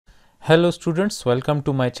Hello students, welcome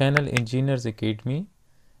to my channel Engineers Academy.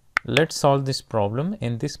 Let's solve this problem.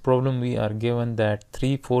 In this problem we are given that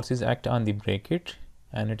three forces act on the bracket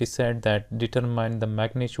and it is said that determine the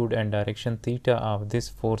magnitude and direction theta of this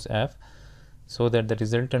force F so that the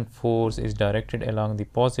resultant force is directed along the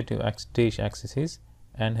positive x dash axis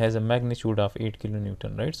and has a magnitude of 8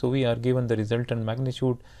 kilonewton, right? So we are given the resultant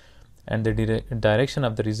magnitude and the direction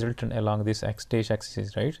of the resultant along this x dash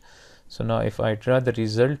axis, right? So now if I draw the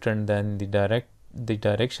resultant, then the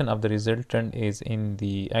direction of the resultant is in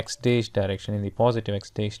the x dash direction, in the positive x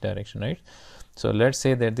dash direction, right? So let's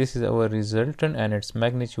say that this is our resultant and its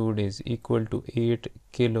magnitude is equal to 8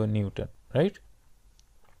 kilonewton, right?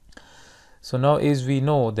 So now as we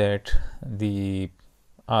know that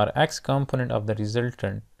our x component of the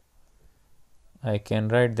resultant, I can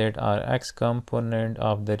write that our x component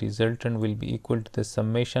of the resultant will be equal to the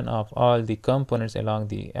summation of all the components along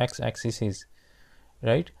the x-axis,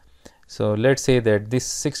 right? So let's say that this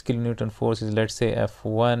 6 kilonewton force is, let's say,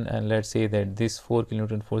 F1, and let's say that this 4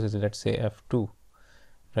 kilonewton force is, let's say, F2,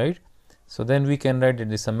 right? So then we can write that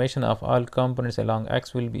the summation of all components along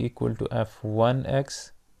x will be equal to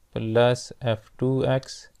F1x plus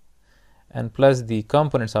F2x and plus the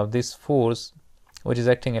components of this force which is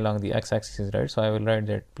acting along the x-axis, right? So I will write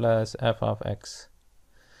that plus f of x,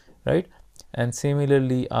 right? And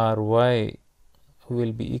similarly Ry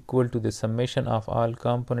will be equal to the summation of all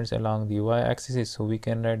components along the y-axis. So we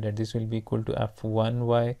can write that this will be equal to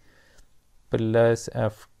f1y plus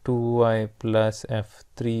f2y plus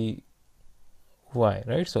f3y,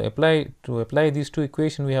 right? So to apply these two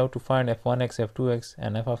equations, we have to find f1x, f2x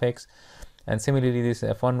and f of x, and similarly this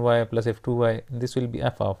f1y plus f2y, this will be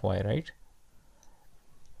f of y, right?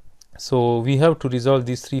 So we have to resolve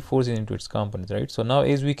these three forces into its components, right? So now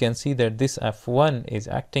as we can see that this F1 is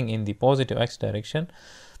acting in the positive x direction,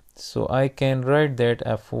 so I can write that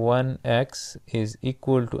F1x is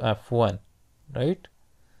equal to F1, right?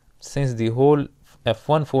 Since the whole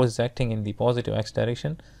F1 force is acting in the positive x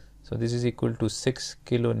direction, so this is equal to 6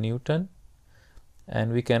 kilonewton,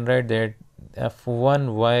 and we can write that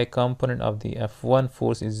F1y component of the F1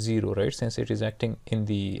 force is 0, right? Since it is acting in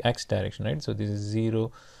the x direction, right? So this is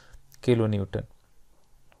 0 kilonewton.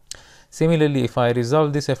 Similarly, if I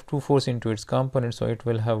resolve this F2 force into its component, so it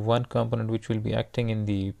will have one component which will be acting in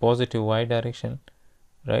the positive y direction,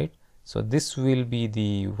 right? So this will be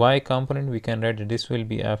the y component. We can write that this will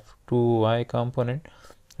be F2y component,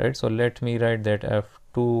 right? So let me write that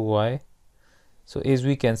F2y. So as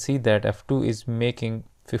we can see that F2 is making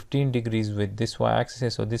 15 degrees with this y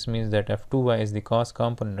axis, so this means that F2y is the cos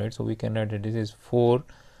component, right? So we can write that this is 4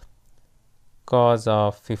 cos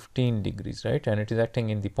of 15 degrees, right? And it is acting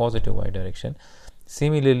in the positive y direction.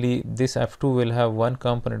 Similarly, this F2 will have one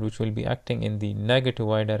component which will be acting in the negative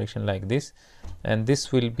y direction like this, and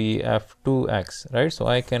this will be F2x, right? So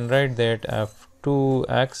I can write that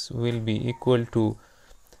F2x will be equal to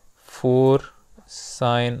 4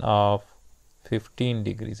 sine of 15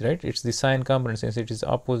 degrees, right? It's the sine component since it is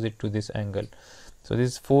opposite to this angle. So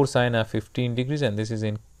this is 4 sine of 15 degrees, and this is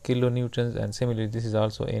in kilonewtons, and similarly this is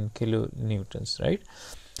also in kilonewtons, right?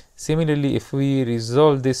 Similarly, if we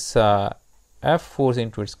resolve this F force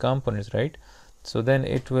into its components, right, so then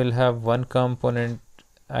it will have one component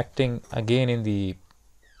acting again in the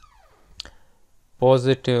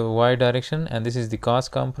positive y direction, and this is the cos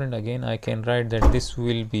component. Again I can write that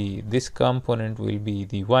this component will be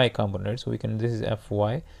the y component, right? So we can, this is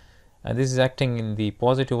Fy, and this is acting in the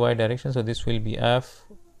positive y direction, so this will be F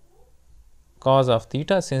cos of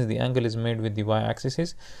theta since the angle is made with the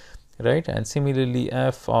y-axis, right? And similarly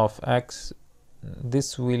f of x,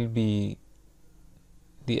 this will be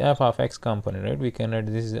the f of x component, right? We can write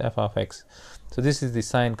this is f of x, so this is the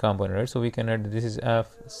sine component, right? So we can write this is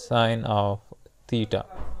f sine of theta.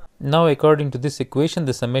 Now according to this equation,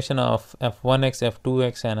 the summation of f1x,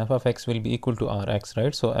 f2x and f of x will be equal to rx,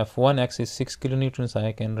 right? So f1x is 6 kilonewtons, so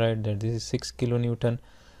I can write that this is 6 kilonewton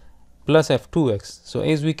plus f2x. So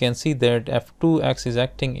as we can see that f2x is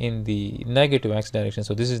acting in the negative x direction,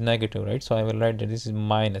 so this is negative, right? So I will write that this is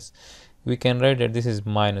minus. We can write that this is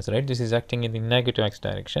minus, right? This is acting in the negative x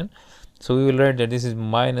direction, so we will write that this is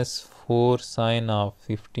minus 4 sine of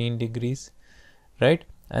 15 degrees, right?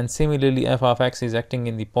 And similarly f of x is acting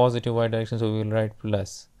in the positive y direction, so we will write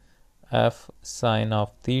plus f sine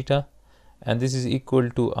of theta, and this is equal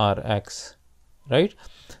to rx, right?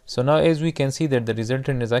 So now as we can see that the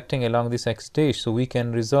resultant is acting along this x dash, so we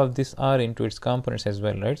can resolve this r into its components as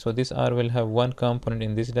well, right? So this r will have one component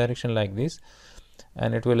in this direction like this,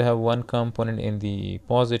 and it will have one component in the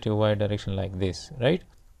positive y direction like this, right?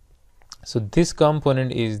 So this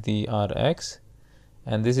component is the rx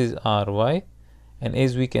and this is ry, and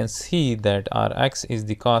as we can see that Rx is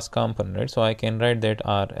the cos component, right? So I can write that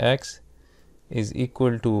Rx is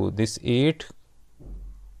equal to this 8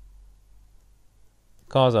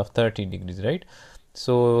 cos of 30 degrees, right?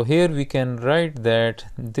 So here we can write that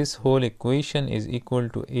this whole equation is equal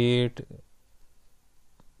to 8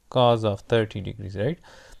 cos of 30 degrees, right?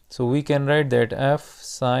 So we can write that f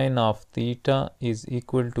sine of theta is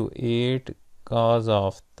equal to 8 cos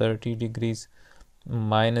of 30 degrees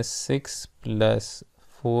minus 6 plus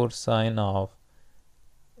 4 sine of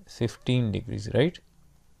 15 degrees, right?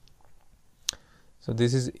 So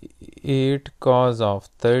this is 8 cos of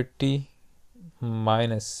 30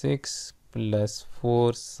 minus 6 plus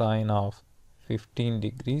 4 sine of 15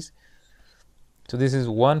 degrees. So this is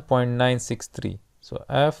 1.963. So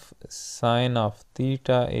f sine of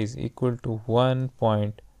theta is equal to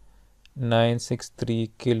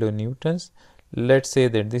 1.963 kilonewtons. Let's say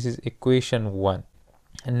that this is equation 1.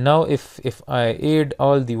 And now if I add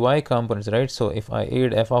all the y components, right? So if I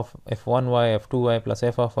add f of f1y, f2y plus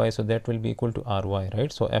f of y, so that will be equal to ry,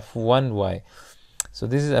 right? So f1y. So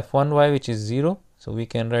this is f1y, which is 0. So we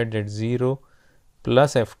can write that 0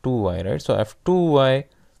 plus f2y, right? So f2y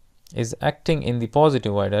is acting in the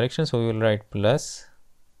positive y direction, so we will write plus,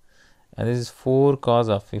 and this is 4 cos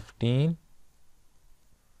of 15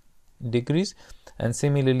 degrees, and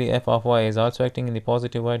similarly f of y is also acting in the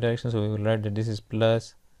positive y direction, so we will write that this is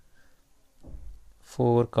plus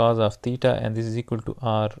 4 cos of theta, and this is equal to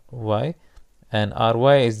ry, and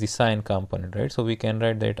ry is the sine component, right? So we can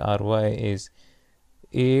write that ry is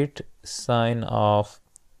 8 sine of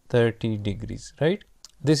 30 degrees, right?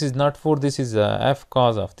 This is not 4, this is f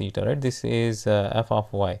cos of theta, right? This is f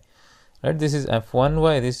of y, right? This is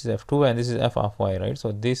f1y, this is f2y, and this is f of y, right?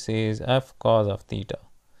 So this is f cos of theta,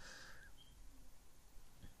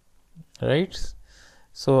 right?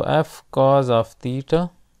 So f cos of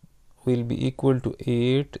theta will be equal to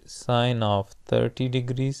 8 sine of 30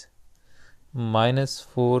 degrees minus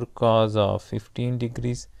 4 cos of 15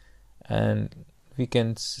 degrees, and we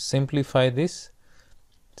can simplify this.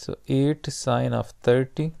 So 8 sine of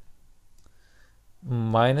 30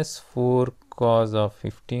 minus 4 cos of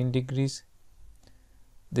 15 degrees,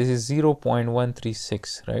 this is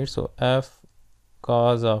 0.136, right? So f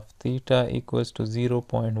cos of theta equals to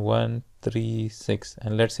 0.136,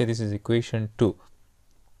 and let's say this is equation 2.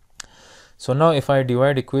 So now if I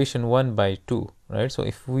divide equation 1 by 2, right? So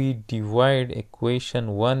if we divide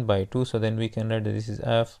equation 1 by 2, so then we can write that this is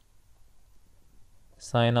f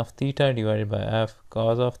sine of theta divided by f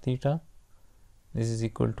cos of theta. This is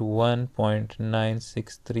equal to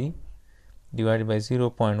 1.963 divided by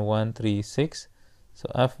 0.136. So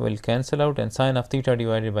f will cancel out, and sine of theta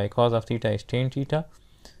divided by cos of theta is tan theta.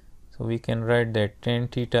 So we can write that tan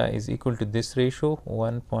theta is equal to this ratio,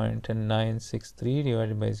 1.963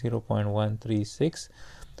 divided by 0.136,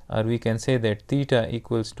 or we can say that theta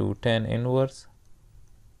equals to tan inverse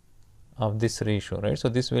of this ratio, right? So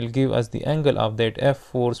this will give us the angle of that F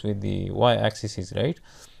force with the y axis is, right?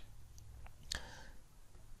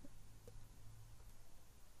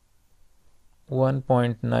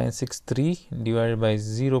 (1.963) divided by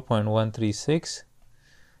 0.136,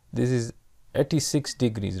 this is 86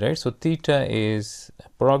 degrees, right? So theta is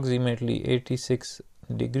approximately 86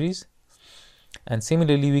 degrees. And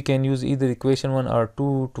similarly, we can use either equation 1 or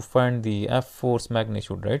 2 to find the F force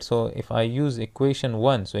magnitude, right? So if I use equation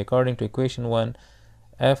 1, so according to equation 1,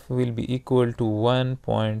 F will be equal to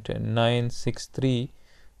 1.963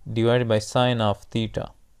 divided by sine of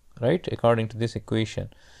theta, right? According to this equation.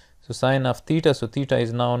 So sine of theta, so theta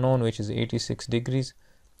is now known, which is 86 degrees.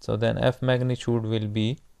 So then F magnitude will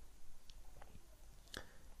be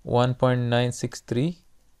 1.963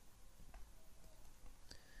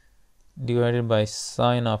 divided by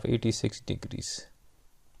sine of 86 degrees.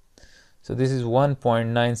 So this is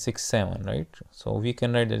 1.967, right? So we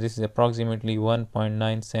can write that this is approximately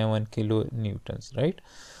 1.97 kilonewtons, right?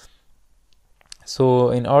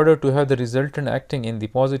 So in order to have the resultant acting in the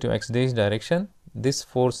positive x dash direction, this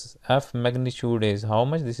force F magnitude is how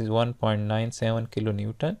much? This is 1.97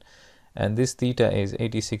 kilonewton, and this theta is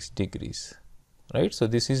 86 degrees, right? So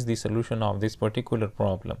this is the solution of this particular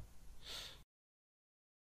problem.